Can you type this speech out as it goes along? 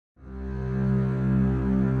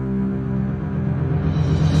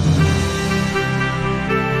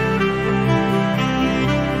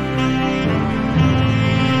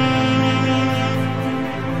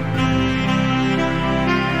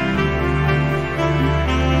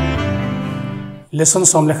lesson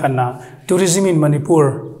som lekhana tourism in Manipur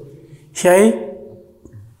hiai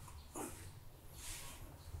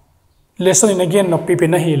lesson in again no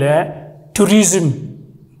pipena hi le tourism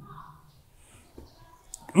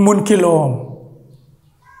mun kilom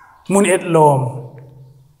mun etlom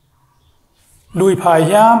lui phai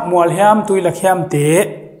hiam mual hiam tui la khiam te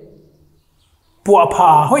pu pha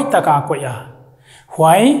hoi taka ko ya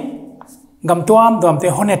huai gam tuam dom te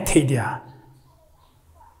honet thi dia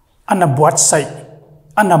ana buat sai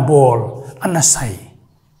ana bol ana sai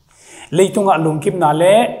leitunga lungkip na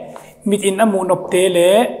le mit in amu nop te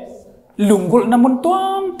le lungul na mun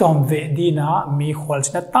tom ve dina mi khwal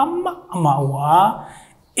chna tam ama wa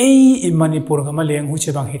ei in Manipur gama leng hu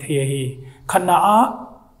che bang hi thei hi khana a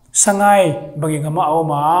sangai bangi gama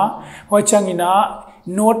awma hoi changina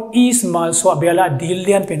north east mal so bela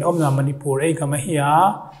dilian pen omna Manipur ei gama hiya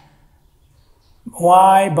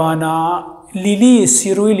wai bana lili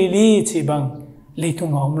sirui lili chi bang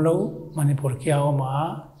leitung omlo Manipur kya awma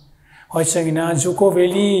hoi changina juko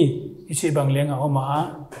valley chi bang leng awma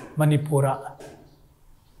Manipura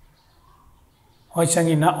hoi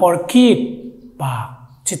changina orchid park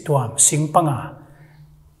chituam singpanga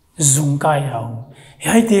zungkai au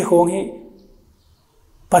hai ti khong hi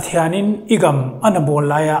pathianin igam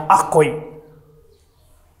anabolaya akoi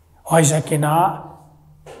hoi jakina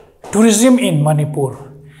tourism in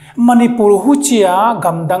Manipur huchia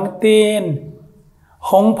gamdang ten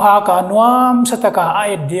hongpha ka nuam sataka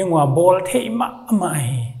ai dingwa bol theima amai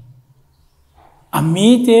ami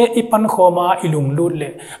te ipan khoma ilung lut le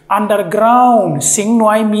underground sing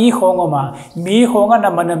noi mi khongoma mi khonga na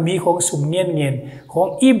mana mi khong sum ngen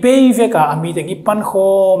khong i be ve ka ami te ipan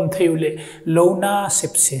khom theule lona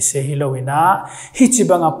sepse se hilowina hi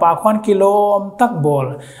chibanga pa khwan kilom tak bol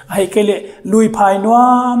ai kele lui phai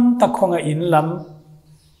nuam tak khonga in lam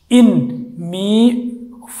in mi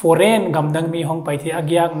foreign gamdang mi hong pai thi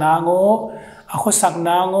agyak na ngo akhosak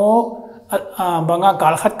na ngo banga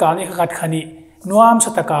kal khat ka ni khat khani nuam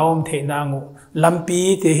satakaom the nangu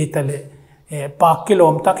lampi te hitale pak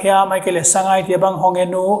kilom takhya mai kele sangai te bang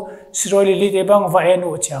hongenu siroli li te bang vaenu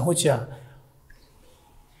cha hucha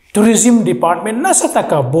tourism department na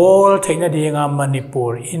sataka bol theina dinga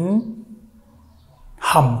Manipur in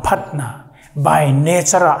hamphatna by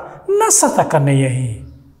nature na sataka ne hi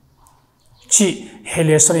chi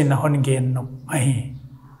heleson in hon gen no ai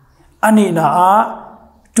ani na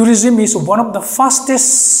tourism is one of the fastest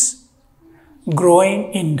growing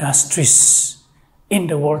industries in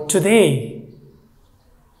the world today.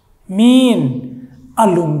 Mean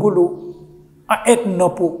alungulu a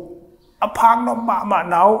etnopu a pagno ma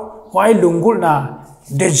now why lungul na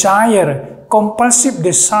desire compulsive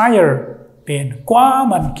desire pen kwa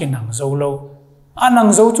man kinang zolo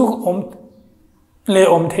anang zo chu le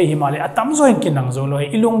the himale atam zo in kinang zolo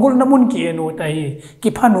ilungul namun ki enu tai ki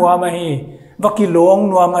phanwa ma hi vaki long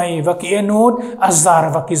nuwa mai vaki enut azar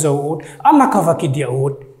vaki zout alaka vaki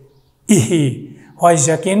diaut ihi hoi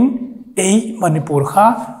jakin ei Manipur kha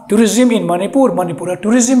tourism in Manipur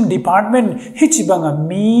tourism department hichibanga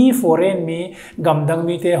mi foreign mi gamdang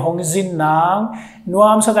mi te hongjin nang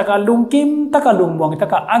nuam sataka lungkim taka lungwang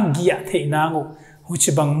taka agya theinangu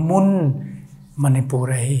huchibang mun Manipur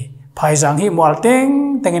hi phaijang hi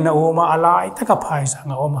molteng tengena oma alai taka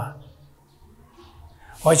phaijang oma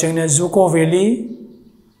hoi changna Juko Valley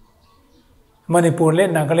Manipur le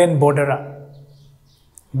Nagaland border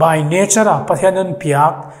by nature pathianan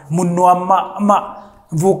piak munnuam ma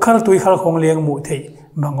vukhal tuikhal khongleng mu thei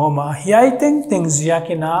bangoma hiai teng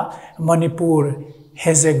ziakina Manipur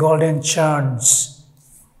has a golden chance,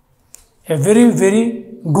 a very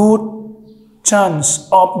good chance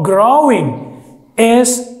of growing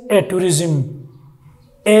as a tourism,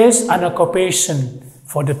 as an occupation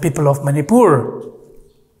for the people of Manipur.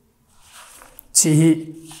 Chi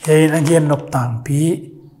hein again nop tang pi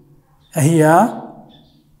ahia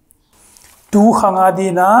tu khanga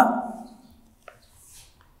dina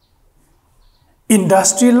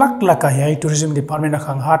industry lak hai tourism department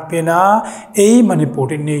khang hat pe na ei Manipur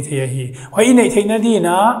nei thei hi hoi nei thei na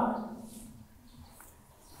dina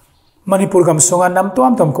Manipur gam songa nam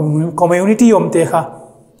tom community om te kha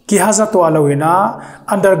ki haza to alawina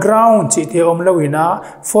underground chi te om lawina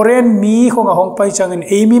foreign mi khonga hong pai changin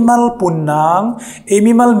animal punnang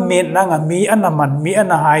animal met nanga mi anaman mi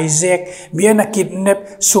ana hijack mi ana kidnap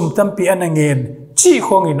sumtam pi ana ngen chi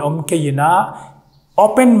khongin om keina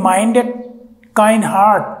open minded kind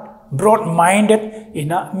heart broad minded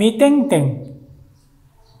ina mi teng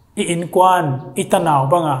i in kwan itanaw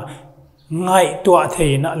banga ngai tua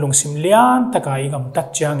theina lungsim lian takai gam tak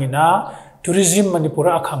changina tourism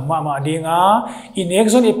Manipura akhang ma dinga in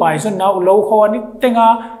exon ipai son now low khawani tenga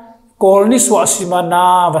kol ni suwa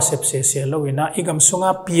simana va sepse se loina igam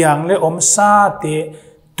sunga piang le om sa te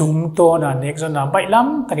tum to na nek zona bailam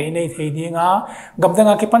takai nei thei dinga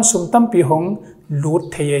gamdanga ki pan sum tam pi hong lut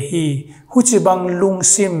thei hi huchi bang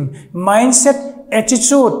lungsim mindset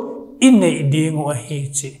attitude in nei ding o hi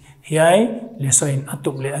chi hiai lesoin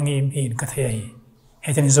atuk le angim hin ka thei hi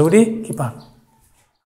hetan zodi ki pa